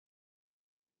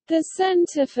The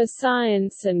Center for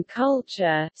Science and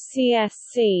Culture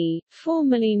 (CSC),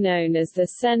 formerly known as the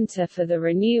Center for the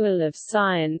Renewal of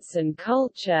Science and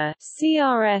Culture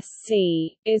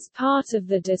 (CRSC), is part of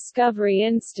the Discovery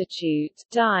Institute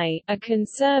 (DI), a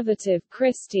conservative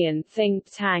Christian think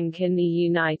tank in the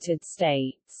United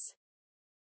States.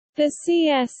 The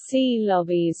CSC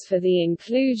lobbies for the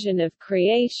inclusion of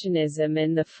creationism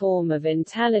in the form of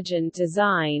intelligent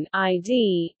design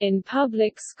 (ID) in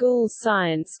public school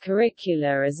science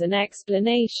curricula as an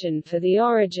explanation for the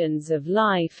origins of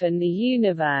life and the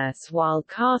universe while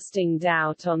casting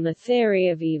doubt on the theory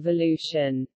of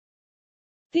evolution.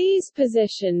 These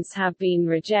positions have been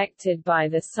rejected by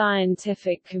the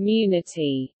scientific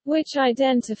community, which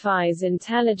identifies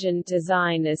intelligent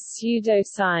design as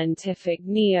pseudoscientific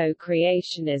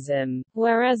neo-creationism,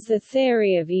 whereas the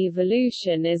theory of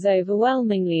evolution is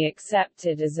overwhelmingly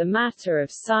accepted as a matter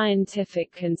of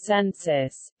scientific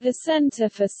consensus. The Center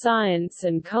for Science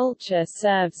and Culture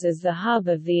serves as the hub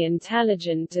of the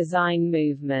intelligent design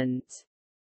movement.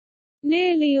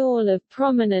 Nearly all of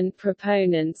prominent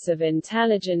proponents of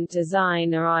intelligent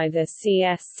design are either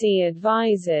CSC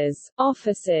advisors,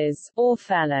 officers, or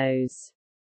fellows.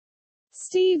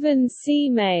 Stephen C.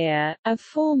 Meyer, a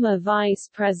former vice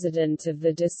president of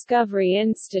the Discovery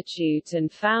Institute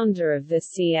and founder of the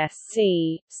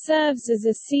CSC, serves as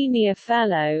a senior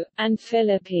fellow, and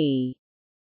Philip E.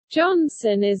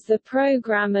 Johnson is the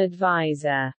program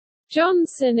advisor.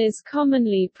 Johnson is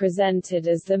commonly presented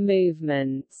as the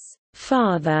movement's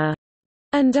father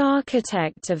and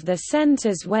architect of the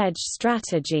center's Wedge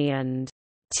strategy and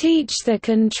Teach the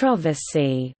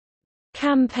Controversy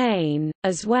campaign,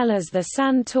 as well as the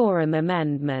Santorum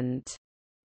Amendment.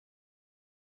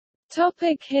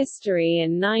 Topic history.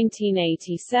 In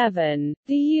 1987,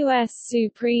 the U.S.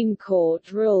 Supreme Court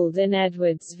ruled in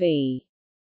Edwards v.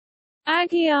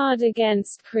 Aguillard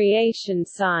against creation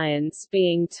science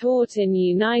being taught in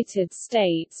United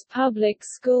States public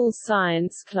school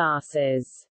science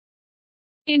classes.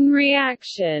 In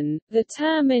reaction, the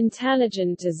term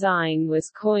intelligent design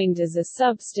was coined as a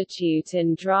substitute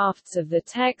in drafts of the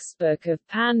textbook of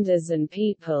Pandas and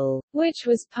People, which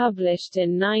was published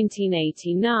in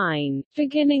 1989,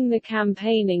 beginning the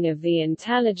campaigning of the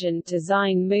intelligent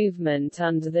design movement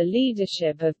under the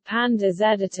leadership of Pandas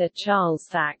editor Charles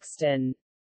Thaxton.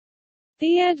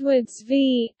 The Edwards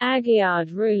v.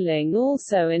 Aguillard ruling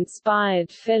also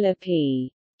inspired Philip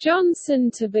E.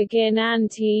 Johnson to begin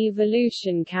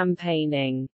anti-evolution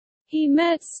campaigning. He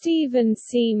met Stephen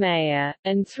C. Meyer,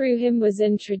 and through him was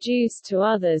introduced to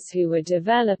others who were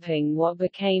developing what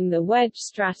became the Wedge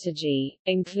strategy,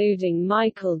 including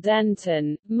Michael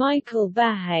Denton, Michael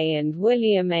Behe and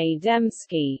William A.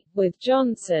 Dembski, with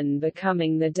Johnson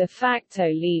becoming the de facto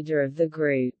leader of the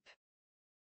group.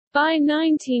 By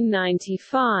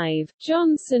 1995,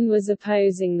 Johnson was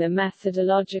opposing the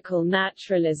methodological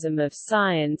naturalism of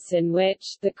science in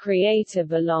which the creator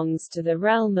belongs to the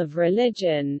realm of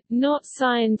religion, not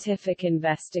scientific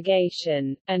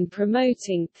investigation, and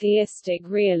promoting theistic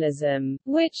realism,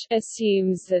 which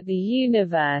assumes that the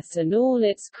universe and all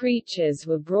its creatures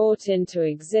were brought into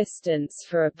existence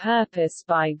for a purpose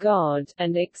by God,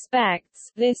 and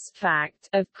expects this fact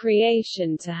of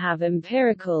creation to have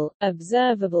empirical,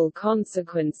 observable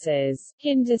consequences.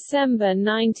 In December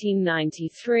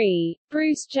 1993,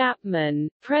 Bruce Chapman,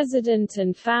 president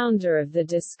and founder of the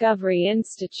Discovery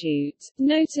Institute,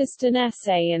 noticed an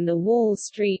essay in the Wall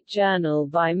Street Journal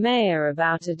by Meyer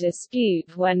about a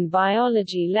dispute when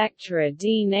biology lecturer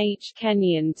Dean H.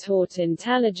 Kenyon taught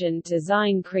intelligent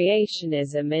design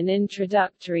creationism in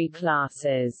introductory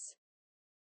classes.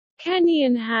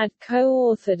 Kenyon had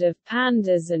co-authored of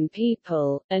Pandas and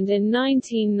People, and in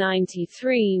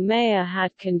 1993 Meyer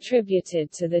had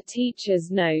contributed to the teacher's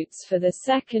notes for the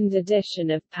second edition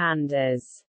of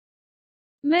Pandas.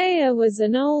 Meyer was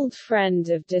an old friend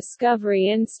of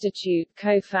Discovery Institute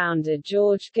co-founder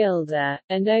George Gilder,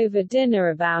 and over dinner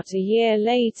about a year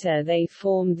later they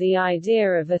formed the idea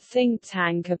of a think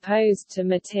tank opposed to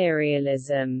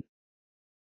materialism.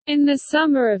 In the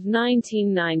summer of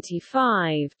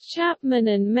 1995, Chapman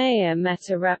and Meyer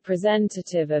met a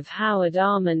representative of Howard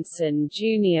Amundsen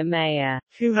Jr. Meyer,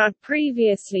 who had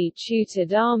previously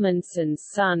tutored Amundsen's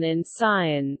son in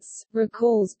science,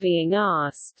 recalls being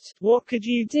asked, "What could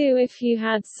you do if you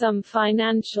had some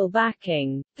financial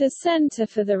backing?" The Center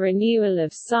for the Renewal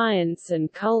of Science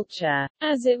and Culture,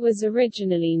 as it was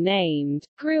originally named,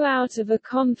 grew out of a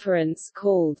conference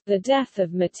called The Death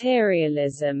of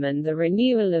Materialism and the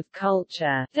Renewal of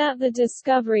Culture that the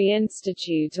Discovery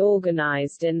Institute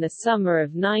organized in the summer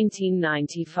of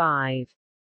 1995.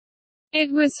 It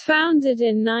was founded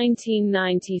in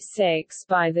 1996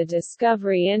 by the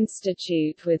Discovery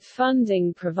Institute with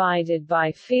funding provided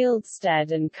by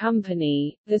Fieldstead and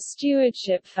Company, the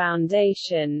Stewardship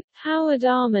Foundation, Howard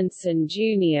Amundsen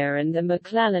Jr. and the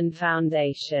McClellan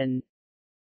Foundation.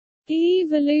 The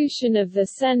evolution of the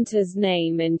center's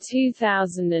name in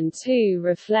 2002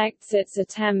 reflects its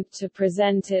attempt to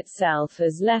present itself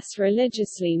as less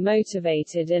religiously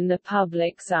motivated in the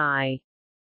public's eye.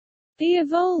 The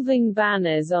evolving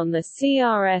banners on the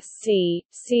CSC's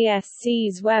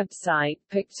website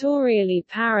pictorially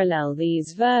parallel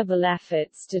these verbal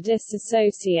efforts to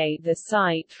disassociate the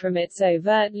site from its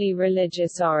overtly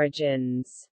religious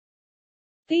origins.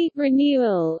 The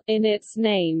renewal, in its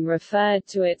name, referred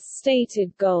to its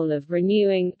stated goal of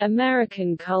renewing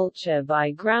American culture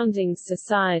by grounding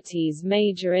society's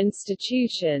major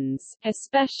institutions,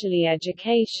 especially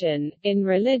education, in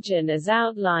religion as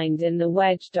outlined in the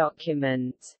Wedge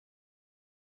document.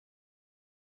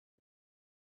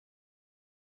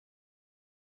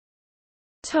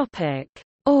 Topic: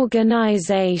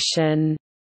 Organization.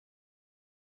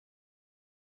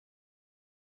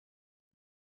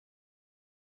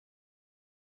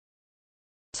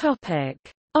 Topic: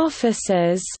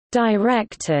 Officers,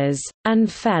 Directors,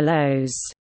 and Fellows.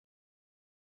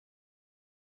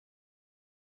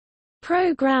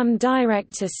 Program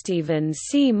Director Stephen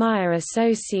C. Meyer,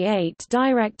 Associate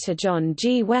Director John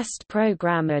G. West,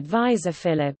 Program Advisor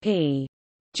Philip E.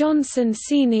 Johnson,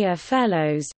 Senior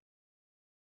Fellows.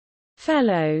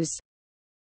 Fellows.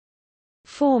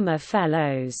 Former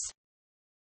Fellows.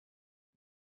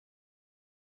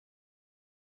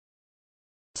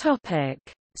 Topic: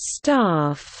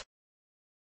 Staff.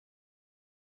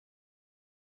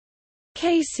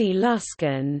 Casey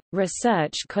Luskin,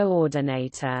 Research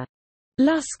Coordinator.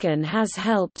 Luskin has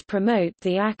helped promote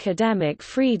the academic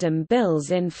freedom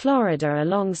bills in Florida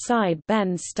alongside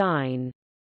Ben Stein.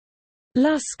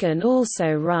 Luskin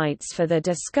also writes for the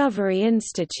Discovery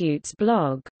Institute's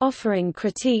blog, offering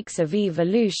critiques of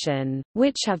evolution,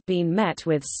 which have been met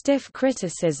with stiff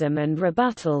criticism and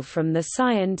rebuttal from the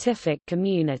scientific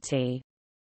community.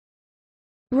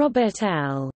 Robert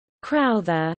L.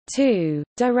 Crowther, II,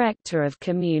 Director of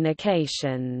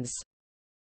Communications.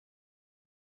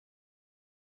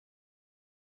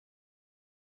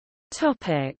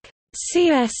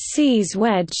 CSC's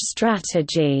Wedge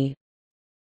strategy.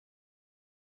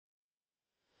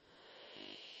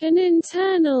 An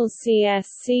internal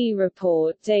CSC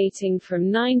report dating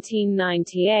from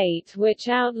 1998 which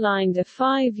outlined a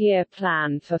 5-year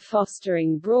plan for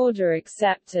fostering broader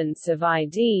acceptance of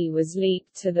ID was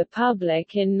leaked to the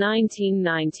public in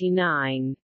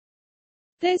 1999.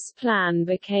 This plan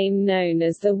became known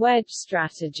as the Wedge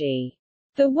strategy.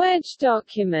 The Wedge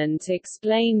document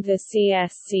explained the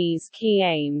CSC's key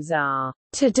aims are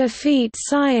to defeat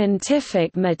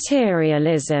scientific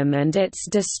materialism and its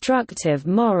destructive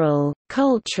moral,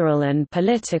 cultural and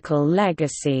political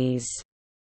legacies,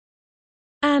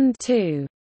 and to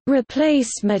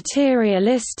replace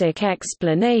materialistic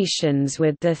explanations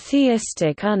with the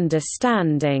theistic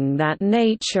understanding that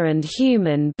nature and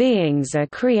human beings are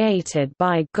created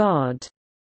by God.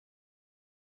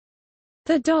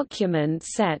 The document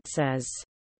sets as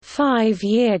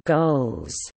 5-year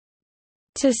goals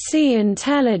to see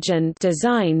intelligent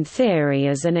design theory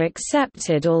as an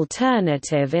accepted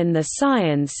alternative in the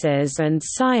sciences and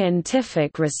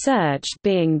scientific research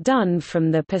being done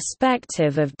from the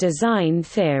perspective of design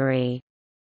theory,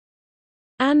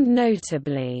 and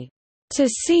notably, to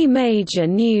see major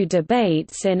new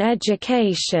debates in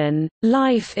education,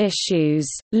 life issues,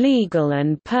 legal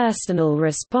and personal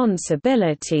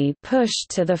responsibility pushed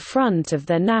to the front of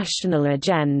the national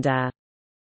agenda.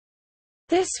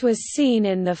 This was seen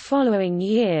in the following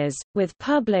years, with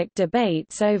public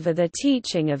debates over the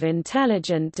teaching of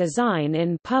intelligent design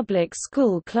in public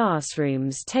school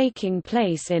classrooms taking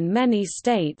place in many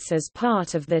states as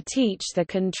part of the Teach the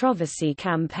Controversy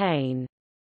campaign.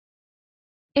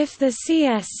 If the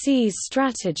CSC's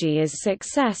strategy is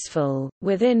successful,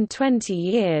 within 20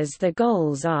 years the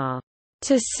goals are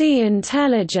to see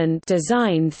intelligent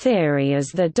design theory as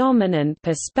the dominant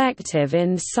perspective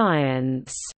in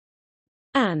science,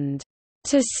 and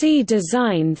to see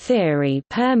design theory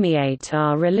permeate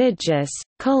our religious,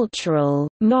 cultural,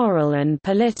 moral and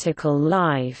political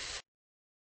life.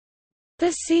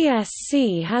 The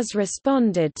CSC has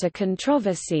responded to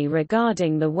controversy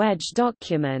regarding the Wedge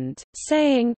document,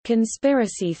 saying,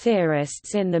 "Conspiracy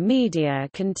theorists in the media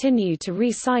continue to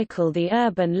recycle the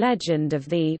urban legend of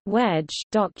the Wedge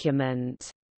document."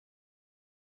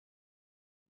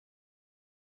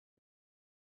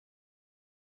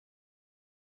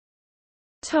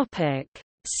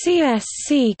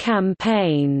 CSC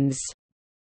campaigns.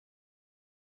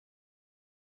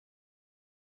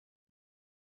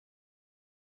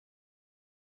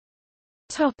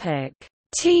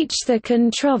 Teach the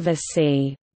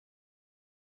controversy.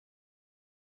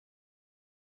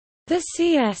 The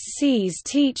CSC's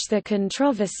Teach the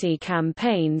Controversy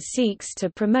campaign seeks to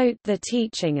promote the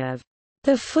teaching of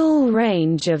the full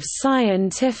range of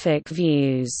scientific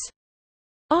views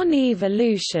on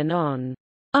evolution on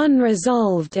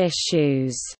unresolved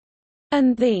issues,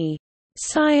 and the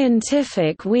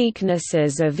scientific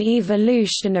weaknesses of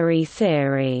evolutionary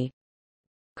theory.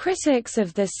 Critics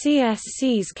of the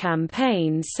CSC's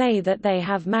campaign say that they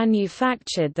have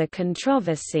manufactured the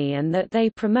controversy and that they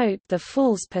promote the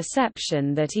false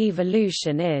perception that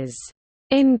evolution is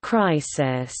in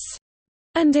crisis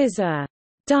and is a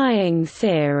dying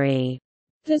theory.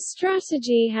 The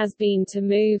strategy has been to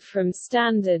move from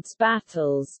standards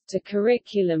battles, to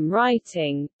curriculum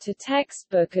writing, to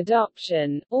textbook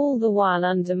adoption, all the while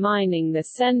undermining the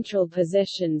central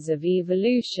positions of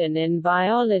evolution in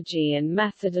biology and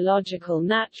methodological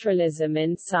naturalism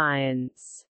in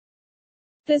science.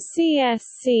 The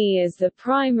CSC is the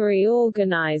primary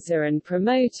organizer and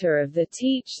promoter of the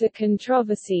Teach the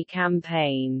Controversy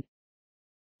campaign.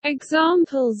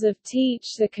 Examples of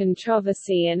Teach the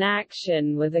Controversy in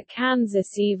action were the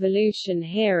Kansas Evolution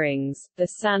Hearings, the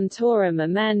Santorum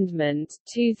Amendment,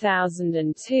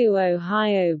 2002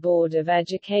 Ohio Board of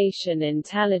Education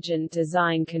Intelligent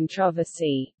Design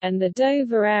Controversy, and the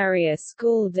Dover Area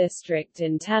School District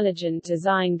Intelligent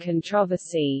Design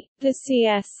Controversy. The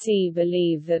CSC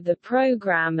believe that the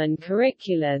program and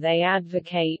curricula they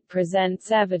advocate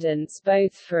presents evidence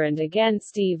both for and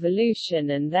against evolution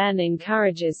and then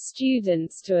encourages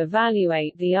students to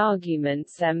evaluate the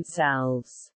arguments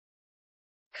themselves.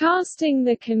 Casting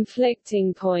the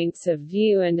conflicting points of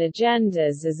view and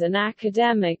agendas as an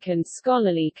academic and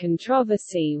scholarly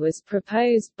controversy was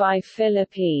proposed by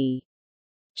Philip E.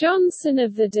 Johnson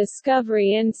of the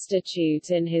Discovery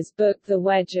Institute in his book The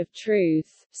Wedge of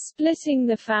Truth, Splitting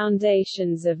the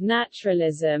Foundations of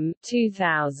Naturalism,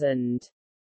 2000.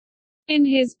 In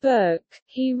his book,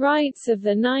 he writes of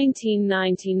the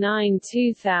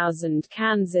 1999–2000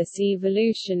 Kansas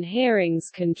Evolution Hearings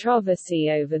controversy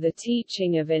over the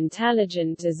teaching of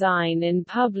intelligent design in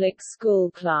public school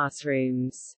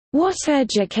classrooms. What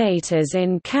educators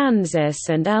in Kansas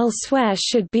and elsewhere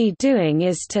should be doing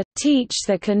is to teach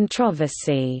the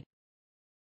controversy.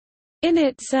 In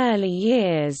its early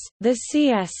years, the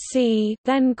CSC,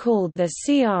 then called the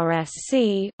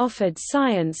CRSC, offered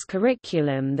science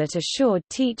curriculum that assured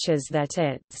teachers that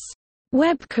its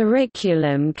web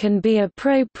curriculum can be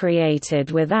appropriated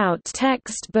without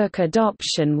textbook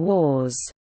adoption wars.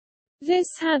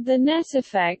 This had the net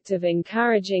effect of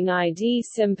encouraging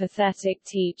ID-sympathetic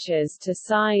teachers to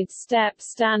sidestep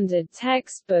standard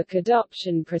textbook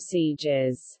adoption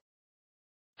procedures.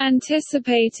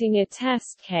 Anticipating a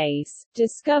test case,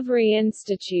 Discovery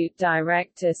Institute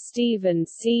director Stephen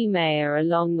C. Mayer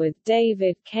along with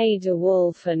David K.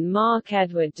 DeWolf and Mark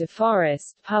Edward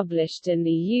DeForest published in the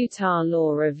Utah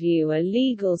Law Review a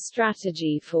legal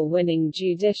strategy for winning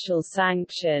judicial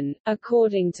sanction.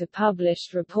 According to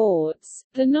published reports,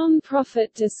 the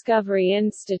non-profit Discovery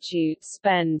Institute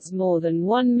spends more than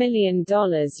 $1 million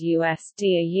USD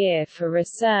a year for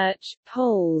research,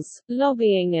 polls,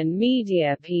 lobbying and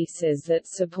media pieces that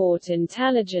support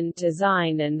intelligent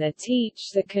design and the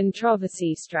Teach the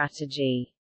Controversy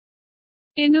strategy.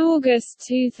 In August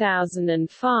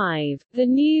 2005, The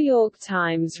New York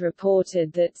Times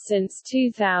reported that since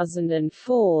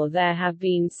 2004 there have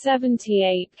been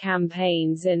 78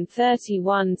 campaigns in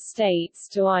 31 states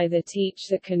to either teach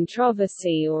the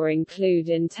controversy or include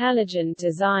intelligent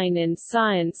design in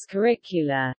science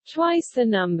curricula, twice the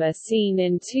number seen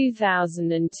in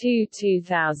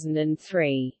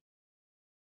 2002–2003.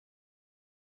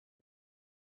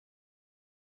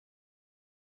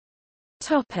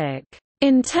 Topic: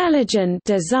 Intelligent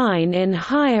design in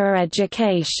higher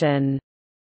education.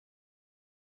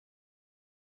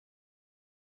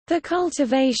 The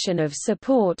cultivation of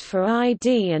support for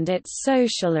ID and its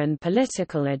social and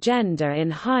political agenda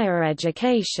in higher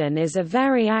education is a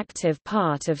very active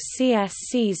part of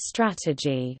CSC's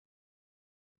strategy.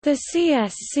 The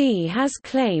CSC has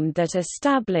claimed that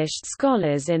established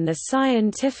scholars in the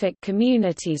scientific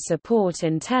community support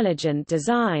intelligent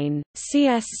design.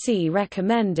 CSC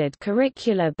recommended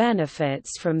curricular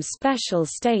benefits from special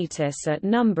status at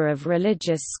number of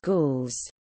religious schools.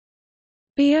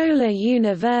 Biola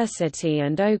University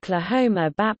and Oklahoma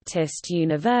Baptist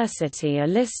University are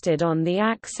listed on the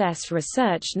Access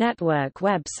Research Network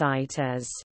website as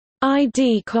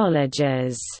ID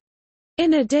colleges.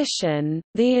 In addition,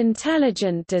 the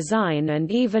Intelligent Design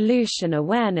and Evolution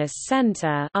Awareness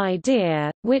Center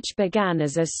 (IDEA), which began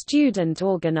as a student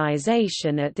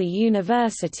organization at the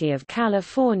University of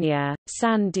California,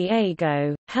 San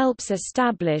Diego, helps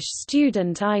establish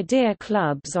student IDEA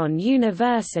clubs on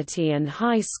university and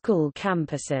high school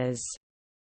campuses.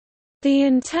 The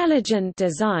Intelligent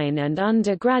Design and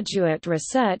Undergraduate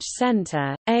Research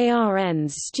Center,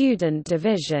 ARN's student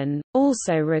division,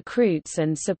 also recruits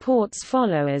and supports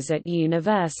followers at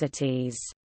universities.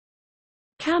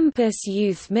 Campus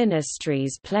youth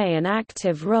ministries play an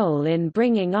active role in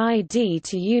bringing ID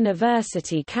to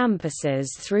university campuses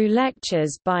through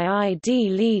lectures by ID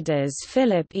leaders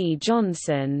Philip E.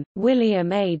 Johnson,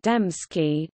 William A.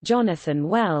 Dembski, Jonathan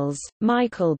Wells,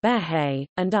 Michael Behe,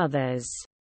 and others.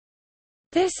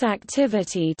 This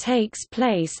activity takes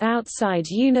place outside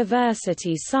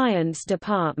university science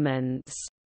departments.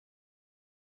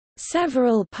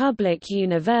 Several public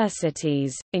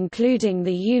universities, including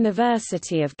the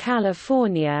University of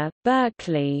California,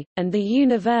 Berkeley, and the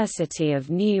University of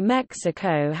New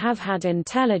Mexico, have had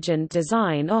intelligent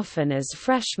design often as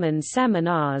freshman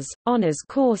seminars, honors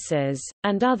courses,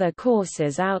 and other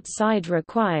courses outside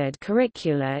required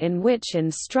curricula in which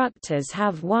instructors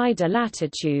have wider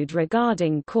latitude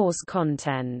regarding course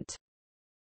content.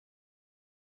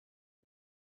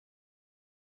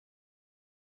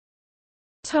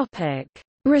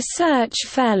 Research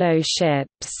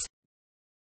fellowships.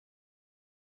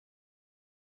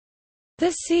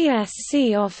 The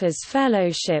CSC offers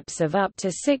fellowships of up to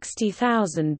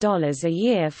 $60,000 a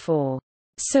year for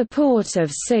support of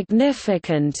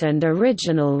significant and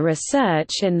original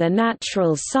research in the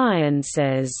natural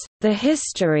sciences, the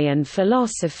history and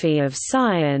philosophy of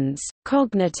science,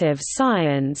 cognitive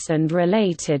science and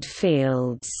related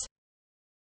fields.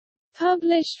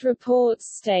 Published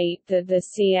reports state that the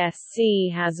CSC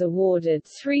has awarded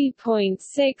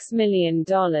 $3.6 million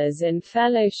in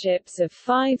fellowships of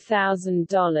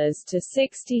 $5,000 to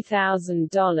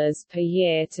 $60,000 per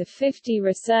year to 50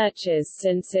 researchers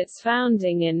since its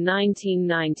founding in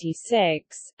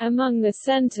 1996. Among the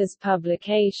center's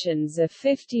publications are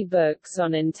 50 books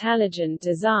on intelligent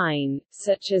design,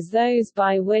 such as those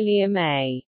by William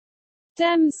A.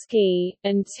 Dembski,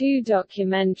 and 2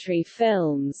 documentary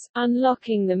films,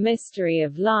 Unlocking the Mystery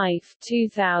of Life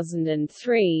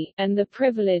 2003, and The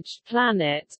Privileged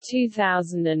Planet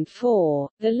 2004,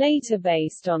 the later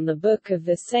based on the book of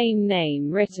the same name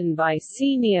written by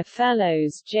senior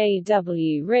fellows J.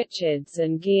 W. Richards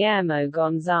and Guillermo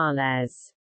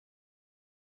Gonzalez.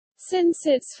 Since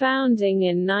its founding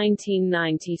in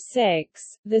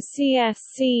 1996, the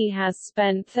CSC has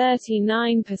spent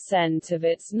 39% of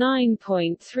its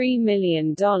 $9.3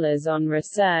 million on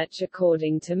research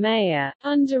according to Mayer,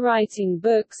 underwriting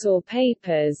books or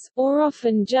papers, or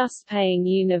often just paying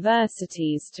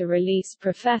universities to release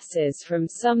professors from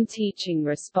some teaching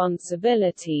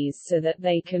responsibilities so that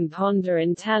they can ponder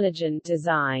intelligent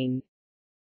design.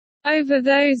 Over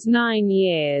those 9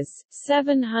 years,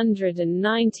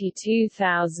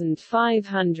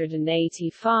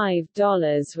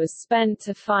 $792,585 was spent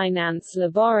to finance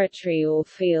laboratory or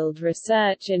field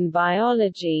research in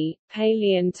biology,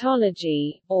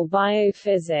 paleontology, or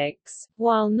biophysics,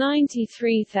 while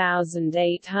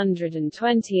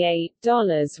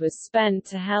 $93,828 was spent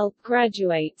to help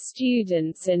graduate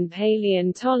students in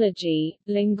paleontology,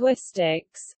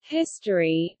 linguistics,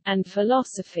 history, and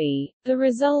philosophy. The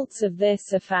results of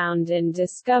this are found in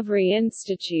Discovery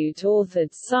Institute-authored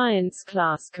science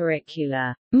class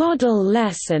curricula, model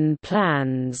lesson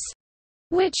plans,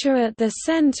 which are at the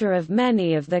center of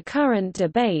many of the current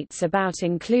debates about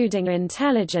including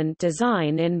intelligent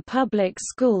design in public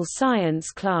school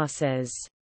science classes.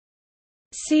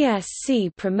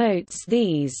 CSC promotes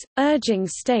these, urging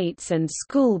states and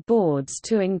school boards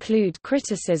to include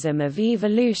criticism of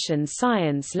evolution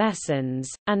science lessons,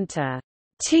 and to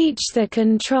teach the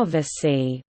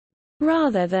controversy,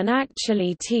 rather than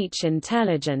actually teach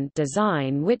intelligent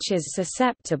design, which is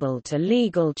susceptible to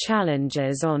legal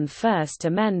challenges on First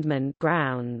Amendment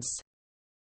grounds.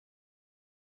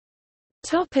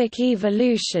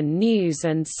 Evolution News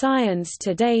and Science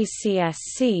Today.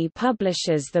 CSC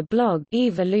publishes the blog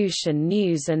Evolution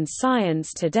News and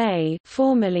Science Today,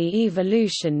 formerly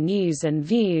Evolution News and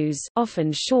Views,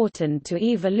 often shortened to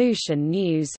Evolution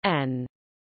News (N).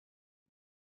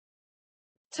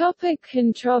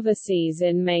 Controversies.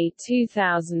 In May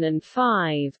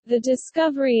 2005, the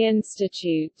Discovery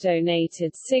Institute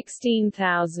donated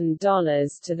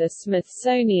 $16,000 to the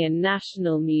Smithsonian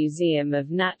National Museum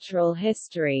of Natural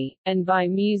History, and by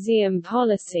museum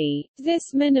policy,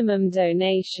 this minimum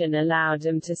donation allowed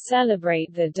them to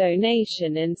celebrate the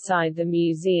donation inside the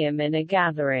museum in a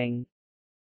gathering.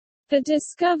 The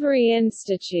Discovery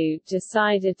Institute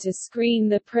decided to screen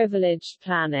The Privileged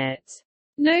Planet.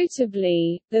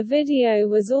 Notably, the video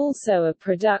was also a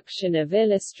production of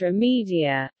Illustra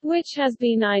Media, which has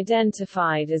been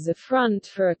identified as a front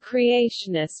for a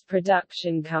creationist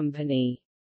production company.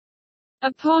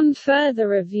 Upon further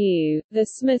review, the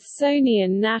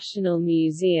Smithsonian National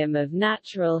Museum of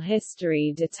Natural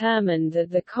History determined that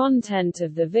the content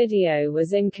of the video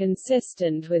was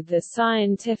inconsistent with the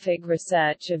scientific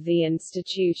research of the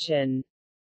institution.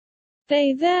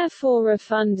 They therefore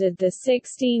refunded the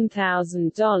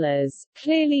 $16,000,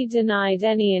 clearly denied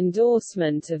any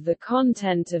endorsement of the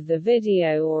content of the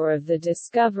video or of the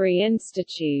Discovery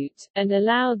Institute, and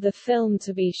allowed the film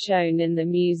to be shown in the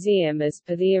museum as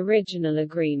per the original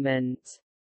agreement.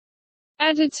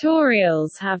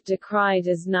 Editorials have decried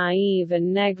as naive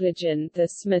and negligent the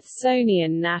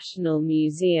Smithsonian National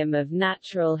Museum of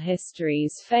Natural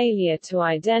History's failure to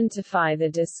identify the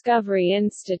Discovery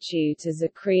Institute as a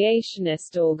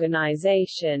creationist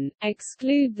organization,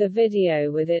 exclude the video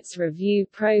with its review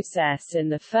process in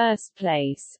the first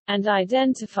place, and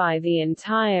identify the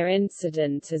entire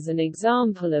incident as an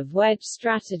example of Wedge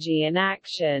strategy in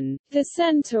action. The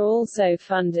center also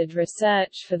funded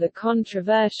research for the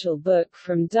controversial book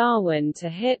From Darwin to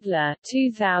Hitler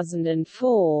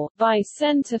 2004, by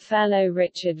Center fellow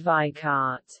Richard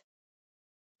Weikart.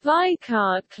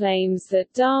 Weikart claims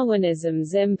that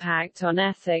Darwinism's impact on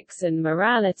ethics and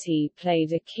morality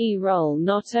played a key role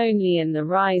not only in the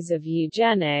rise of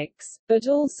eugenics, but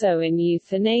also in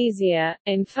euthanasia,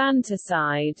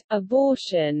 infanticide,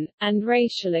 abortion, and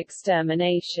racial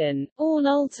extermination, all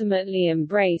ultimately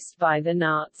embraced by the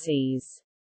Nazis.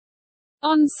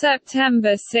 On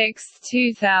September 6,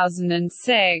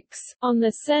 2006, on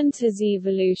the Center's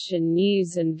Evolution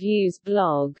News and Views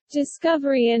blog,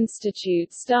 Discovery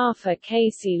Institute staffer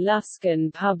Casey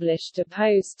Luskin published a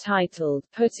post titled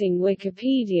 "Putting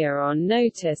Wikipedia on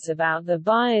Notice About the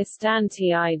Biased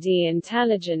Anti-ID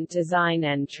Intelligent Design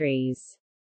Entries."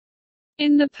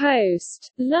 In the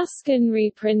post, Luskin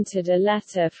reprinted a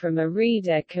letter from a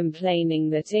reader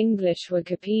complaining that English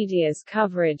Wikipedia's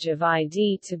coverage of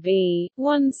ID to be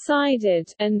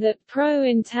one-sided, and that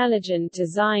pro-intelligent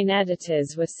design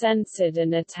editors were censored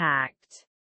and attacked.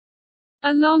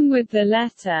 Along with the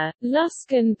letter,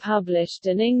 Luskin published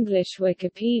an English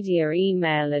Wikipedia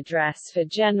email address for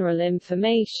general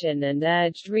information and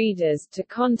urged readers to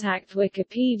contact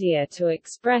Wikipedia to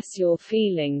express your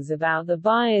feelings about the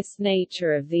biased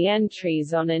nature of the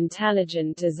entries on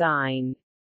intelligent design.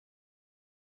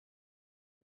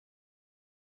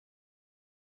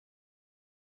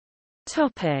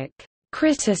 Topic: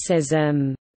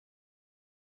 Criticism.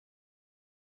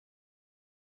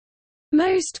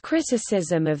 Most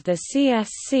criticism of the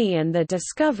CSC and the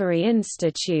Discovery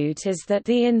Institute is that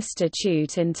the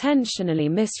institute intentionally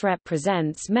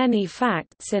misrepresents many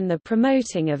facts in the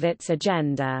promoting of its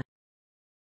agenda.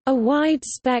 A wide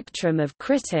spectrum of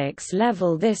critics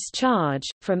level this charge,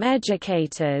 from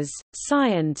educators,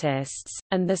 scientists,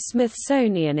 and the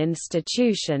Smithsonian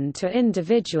Institution to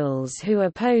individuals who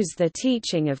oppose the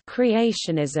teaching of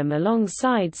creationism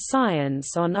alongside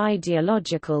science on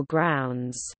ideological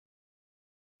grounds.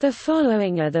 The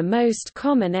following are the most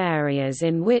common areas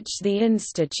in which the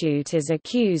institute is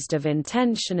accused of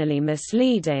intentionally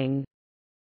misleading.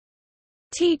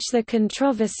 Teach the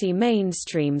controversy.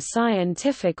 Mainstream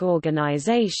scientific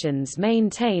organizations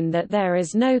maintain that there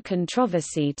is no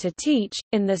controversy to teach,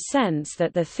 in the sense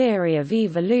that the theory of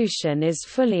evolution is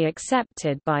fully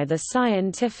accepted by the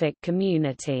scientific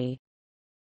community.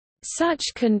 Such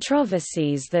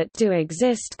controversies that do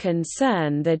exist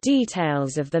concern the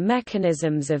details of the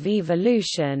mechanisms of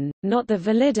evolution, not the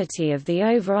validity of the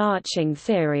overarching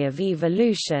theory of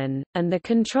evolution, and the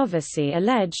controversy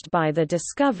alleged by the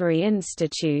Discovery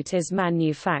Institute is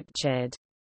manufactured.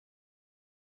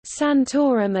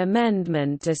 Santorum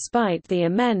Amendment. Despite the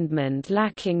amendment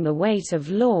lacking the weight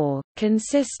of law,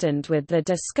 consistent with the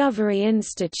Discovery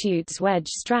Institute's Wedge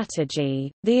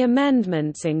strategy, the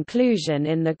amendment's inclusion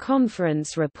in the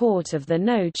conference report of the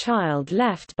No Child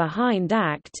Left Behind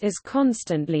Act is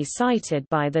constantly cited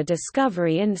by the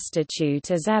Discovery Institute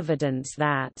as evidence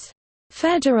that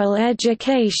federal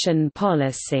education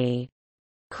policy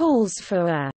calls for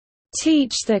a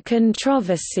teach the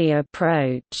controversy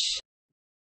approach,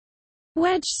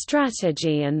 Wedge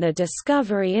strategy and the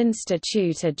Discovery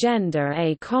Institute agenda.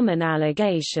 A common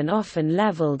allegation often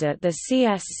leveled at the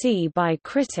CSC by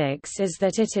critics is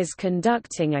that it is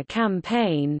conducting a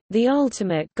campaign, the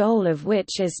ultimate goal of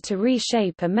which is to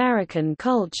reshape American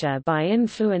culture by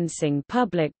influencing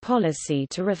public policy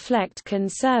to reflect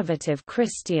conservative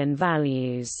Christian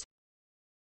values.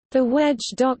 The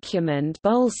Wedge document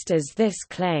bolsters this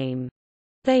claim.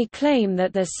 They claim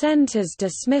that the center's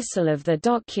dismissal of the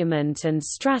document and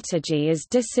strategy is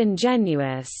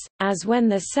disingenuous, as when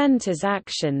the center's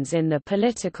actions in the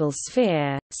political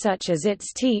sphere, such as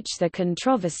its Teach the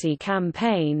Controversy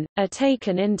campaign, are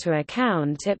taken into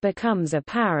account, it becomes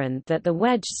apparent that the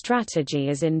Wedge strategy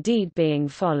is indeed being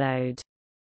followed.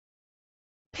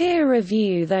 Peer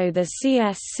review. Though the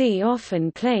CSC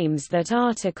often claims that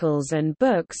articles and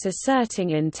books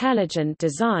asserting intelligent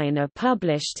design are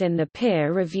published in the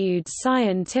peer-reviewed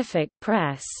scientific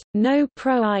press, no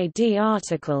pro-ID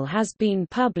article has been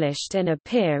published in a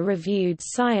peer-reviewed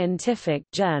scientific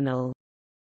journal.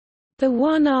 The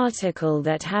one article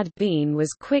that had been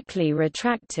was quickly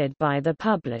retracted by the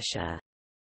publisher.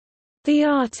 The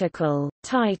article,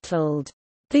 titled,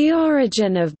 "The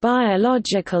Origin of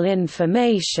Biological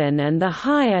Information and the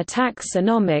Higher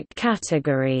Taxonomic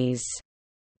Categories,"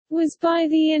 was by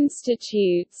the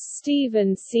Institute's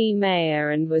Stephen C. Mayer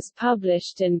and was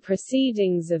published in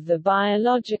Proceedings of the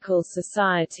Biological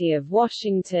Society of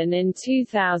Washington in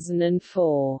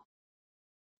 2004.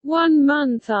 1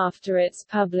 month after its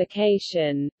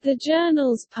publication, the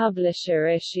journal's publisher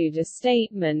issued a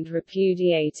statement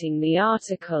repudiating the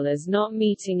article as not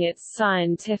meeting its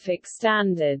scientific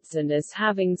standards and as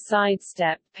having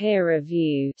sidestepped peer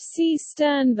review. See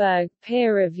Sternberg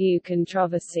peer review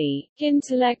controversy,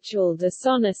 intellectual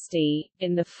dishonesty,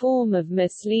 in the form of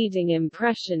misleading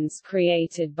impressions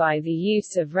created by the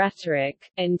use of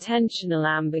rhetoric, intentional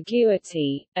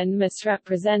ambiguity, and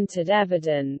misrepresented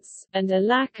evidence, and a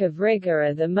lack of rigor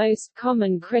are the most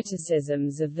common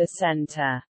criticisms of the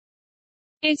center.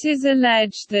 It is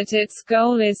alleged that its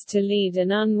goal is to lead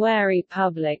an unwary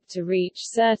public to reach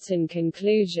certain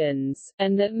conclusions,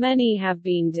 and that many have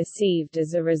been deceived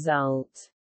as a result.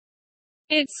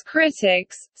 Its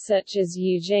critics, such as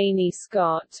Eugenie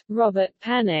Scott, Robert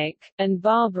Pennock, and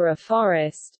Barbara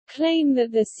Forrest, claim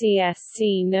that the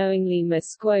CSC knowingly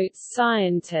misquotes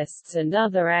scientists and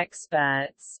other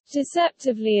experts,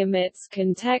 deceptively omits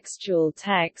contextual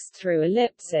text through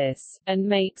ellipsis, and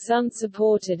makes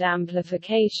unsupported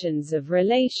amplifications of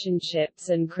relationships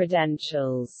and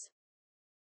credentials.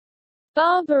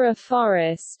 Barbara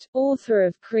Forrest, author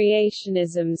of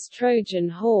Creationism's Trojan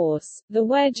Horse, The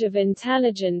Wedge of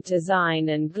Intelligent Design,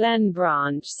 and Glenn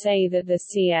Branch say that the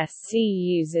CSC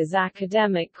uses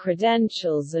academic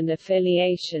credentials and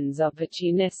affiliations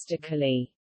opportunistically.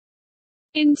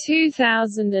 In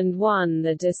 2001,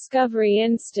 the Discovery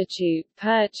Institute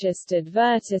purchased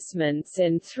advertisements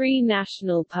in 3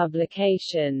 national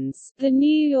publications, the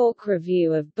New York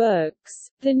Review of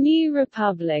Books, the New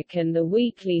Republic and the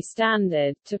Weekly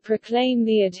Standard, to proclaim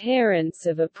the adherence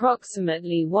of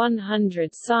approximately 100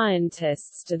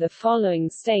 scientists to the following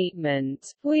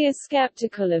statement: "We are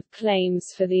skeptical of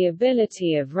claims for the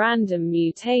ability of random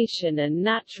mutation and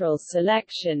natural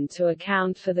selection to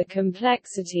account for the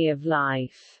complexity of life.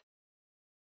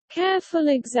 Careful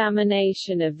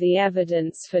examination of the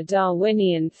evidence for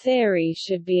Darwinian theory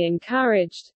should be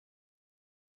encouraged."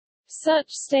 Such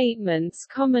statements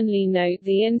commonly note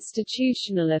the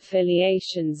institutional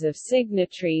affiliations of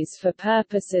signatories for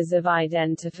purposes of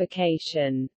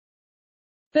identification.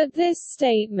 But this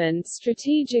statement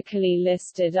strategically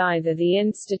listed either the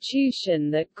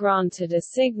institution that granted a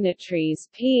signatory's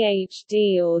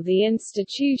PhD or the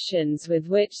institutions with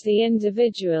which the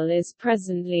individual is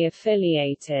presently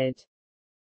affiliated.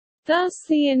 Thus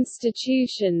the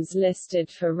institutions listed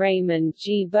for Raymond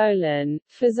G. Bolan,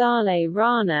 Fazale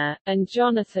Rana, and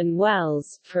Jonathan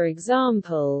Wells, for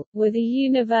example, were the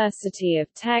University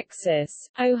of Texas,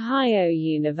 Ohio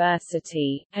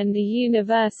University, and the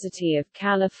University of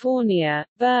California,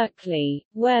 Berkeley,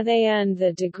 where they earned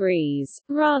their degrees,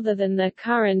 rather than their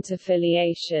current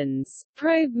affiliations.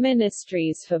 Probe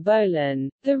ministries for Bolan,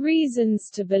 the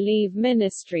reasons to believe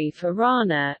ministry for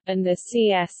Rana, and the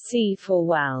CSC for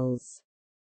Wells.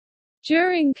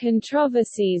 During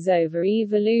controversies over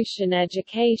evolution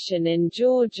education in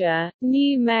Georgia,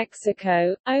 New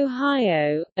Mexico,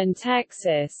 Ohio, and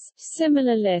Texas,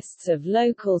 similar lists of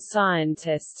local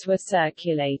scientists were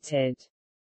circulated.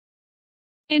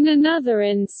 In another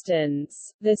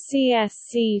instance, the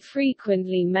CSC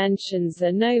frequently mentions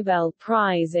the Nobel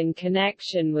Prize in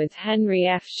connection with Henry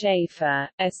F. Schaefer,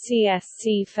 a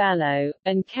CSC Fellow,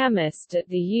 and chemist at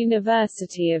the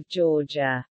University of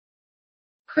Georgia.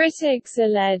 Critics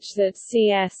allege that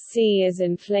CSC is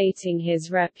inflating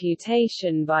his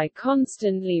reputation by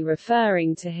constantly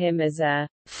referring to him as a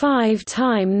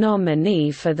five-time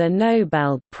nominee for the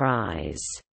Nobel Prize,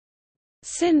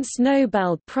 since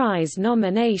Nobel Prize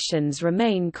nominations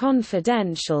remain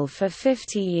confidential for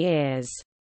 50 years.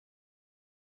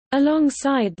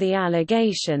 Alongside the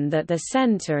allegation that the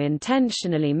center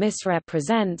intentionally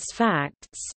misrepresents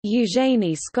facts,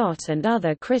 Eugenie Scott and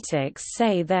other critics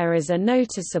say there is a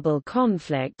noticeable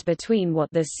conflict between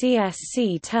what the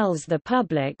CSC tells the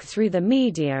public through the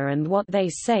media and what they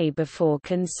say before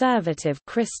conservative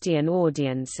Christian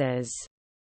audiences.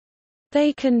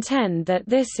 They contend that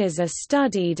this is a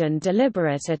studied and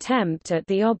deliberate attempt at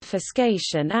the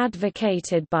obfuscation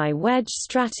advocated by Wedge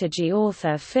strategy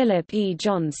author Philip E.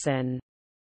 Johnson.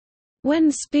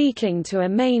 When speaking to a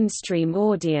mainstream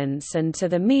audience and to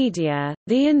the media,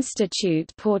 the Institute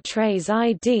portrays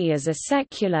ID as a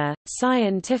secular,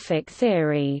 scientific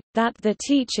theory, that the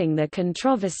Teaching the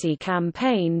Controversy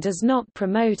campaign does not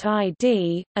promote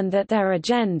ID, and that their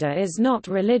agenda is not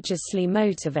religiously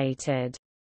motivated.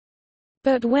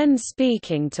 But when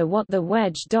speaking to what the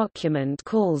Wedge document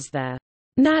calls the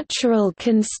natural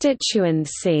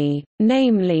constituency,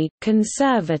 namely,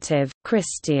 conservative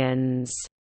Christians,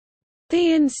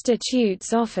 the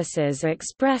Institute's officers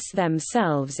express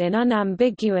themselves in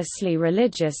unambiguously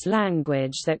religious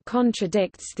language that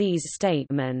contradicts these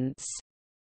statements.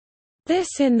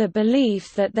 This in the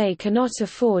belief that they cannot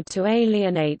afford to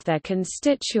alienate their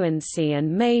constituency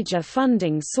and major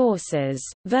funding sources,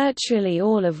 virtually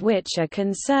all of which are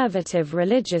conservative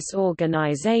religious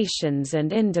organizations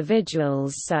and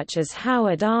individuals such as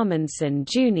Howard Amundsen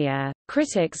Jr.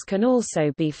 Critics can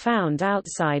also be found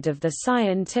outside of the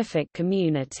scientific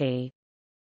community.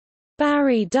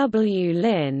 Barry W.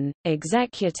 Lynn,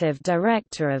 Executive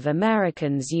Director of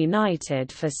Americans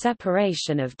United for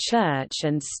Separation of Church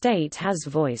and State, has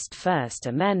voiced First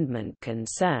Amendment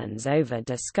concerns over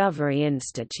Discovery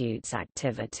Institute's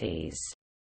activities.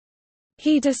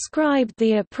 He described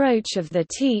the approach of the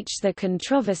Teach the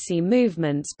Controversy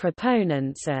movement's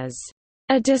proponents as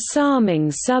a disarming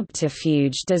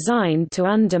subterfuge designed to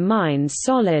undermine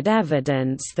solid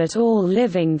evidence that all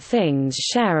living things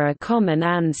share a common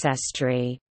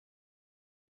ancestry.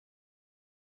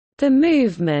 The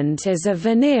movement is a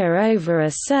veneer over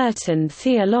a certain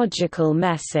theological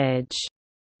message.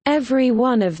 Every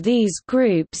one of these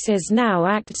groups is now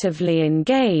actively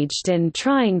engaged in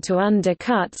trying to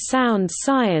undercut sound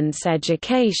science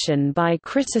education by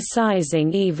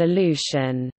criticizing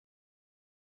evolution,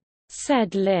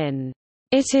 said Lynn.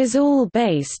 It is all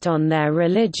based on their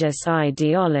religious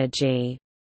ideology.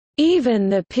 Even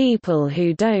the people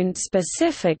who don't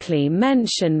specifically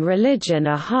mention religion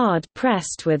are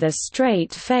hard-pressed with a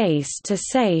straight face to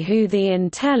say who the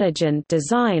intelligent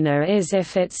designer is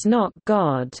if it's not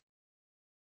God.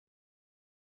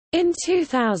 In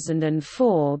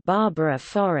 2004, Barbara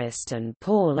Forrest and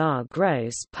Paul R.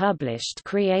 Gross published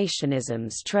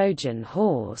Creationism's Trojan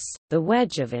Horse, The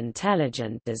Wedge of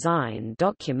Intelligent Design,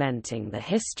 documenting the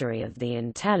history of the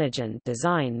intelligent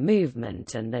design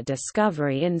movement and the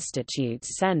Discovery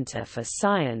Institute's Center for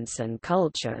Science and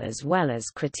Culture, as well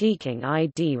as critiquing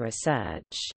ID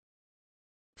research.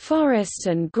 Forrest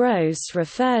and Gross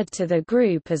referred to the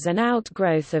group as an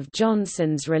outgrowth of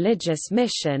Johnson's religious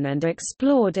mission and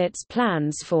explored its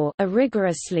plans for a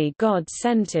rigorously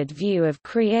God-centered view of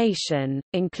creation,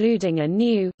 including a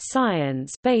new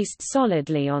science based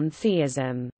solidly on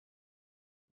theism.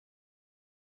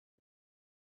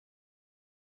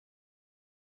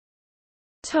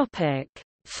 Topic: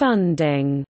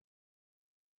 Funding.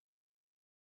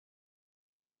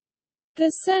 The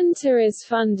center is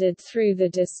funded through the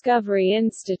Discovery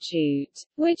Institute,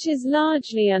 which is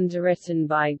largely underwritten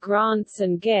by grants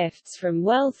and gifts from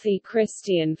wealthy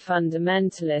Christian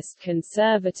fundamentalist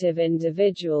conservative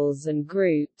individuals and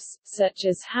groups, such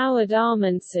as Howard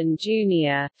Amundsen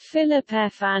Jr., Philip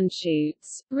F.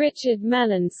 Anschutz, Richard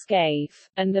Mellon Scaife,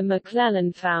 and the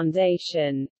McClellan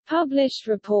Foundation. Published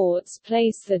reports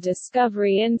place the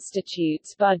Discovery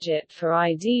Institute's budget for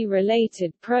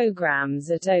ID-related programs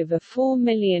at over $4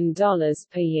 million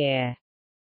per year.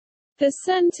 The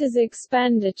center's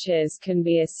expenditures can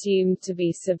be assumed to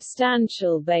be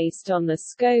substantial based on the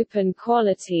scope and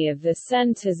quality of the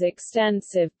center's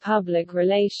extensive public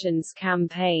relations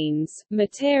campaigns,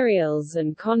 materials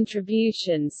and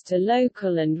contributions to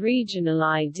local and regional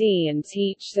ID and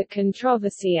teach the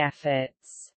controversy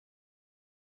efforts.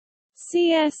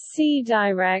 CSC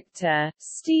Director,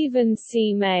 Stephen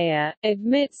C. Mayer,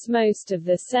 admits most of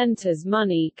the center's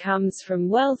money comes from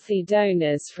wealthy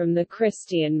donors from the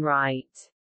Christian right.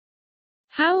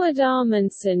 Howard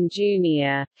Amundsen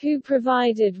Jr., who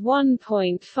provided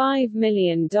 $1.5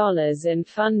 million in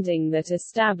funding that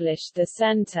established the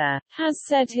center, has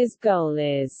said his goal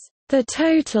is the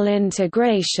total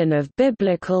integration of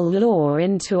biblical law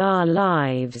into our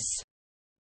lives.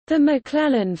 The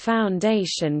McClellan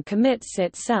Foundation commits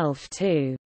itself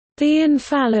to the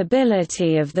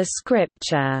infallibility of the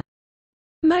Scripture.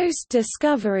 Most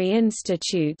Discovery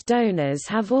Institute donors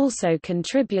have also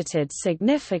contributed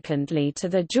significantly to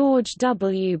the George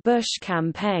W. Bush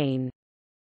campaign.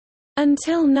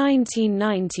 Until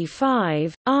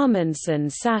 1995, Amundsen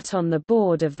sat on the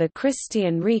board of the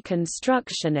Christian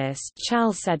Reconstructionist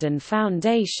Chalcedon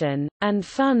Foundation, and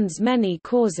funds many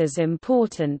causes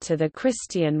important to the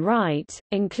Christian right,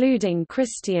 including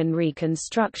Christian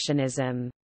Reconstructionism.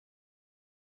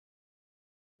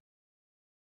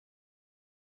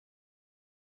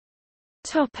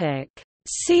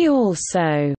 See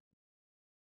also: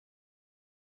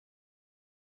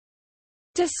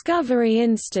 Discovery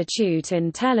Institute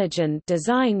Intelligent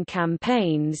Design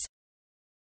Campaigns,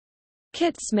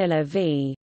 Kitzmiller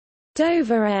v.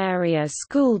 Dover Area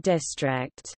School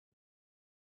District.